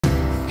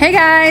Hey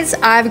guys,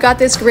 I've got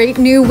this great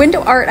new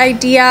window art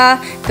idea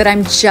that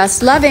I'm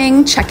just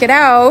loving. Check it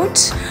out.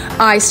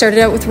 I started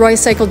out with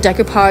Roycycled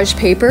Decoupage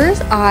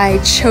papers. I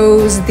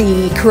chose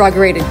the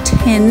corrugated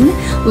tin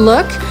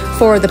look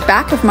for the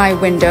back of my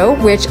window,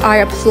 which I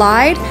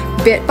applied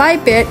bit by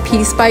bit,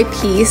 piece by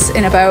piece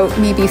in about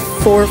maybe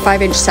 4 or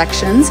 5 inch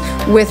sections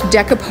with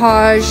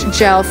decoupage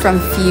gel from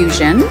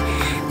Fusion.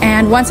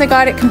 And once I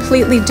got it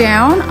completely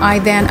down, I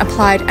then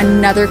applied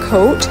another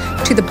coat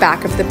to the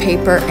back of the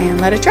paper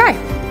and let it dry.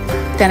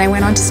 Then I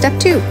went on to step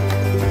 2.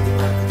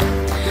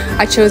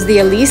 I chose the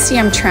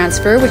Elysium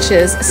transfer, which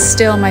is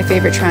still my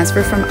favorite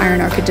transfer from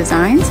Iron Orchid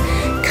Designs.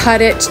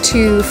 Cut it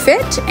to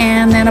fit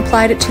and then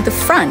applied it to the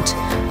front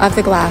of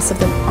the glass of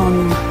the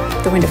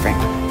window frame.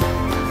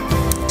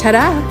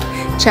 Ta-da!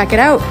 Check it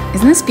out.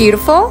 Isn't this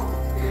beautiful?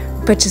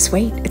 But just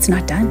wait, it's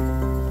not done.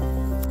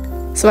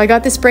 So I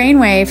got this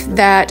brainwave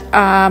that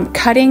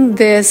cutting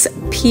this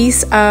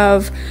piece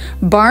of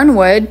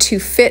barnwood to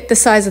fit the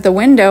size of the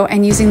window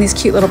and using these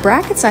cute little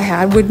brackets I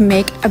had would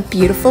make a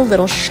beautiful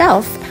little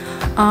shelf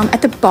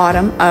at the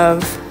bottom of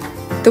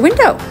the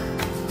window.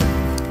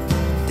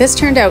 This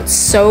turned out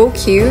so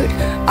cute.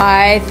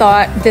 I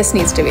thought this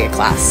needs to be a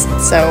class.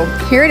 So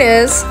here it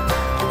is.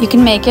 You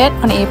can make it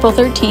on April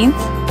 13th.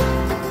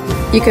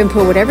 You can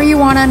put whatever you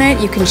want on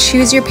it. You can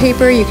choose your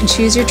paper, you can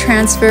choose your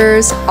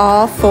transfers,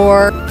 all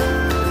for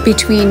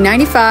between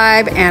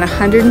 $95 and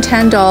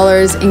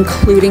 $110,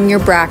 including your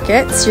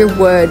brackets, your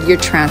wood, your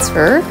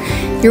transfer,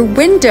 your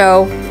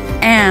window,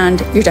 and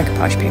your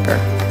decoupage paper.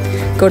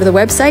 Go to the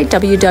website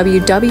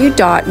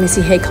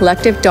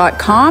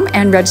www.missyhaycollective.com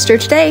and register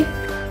today.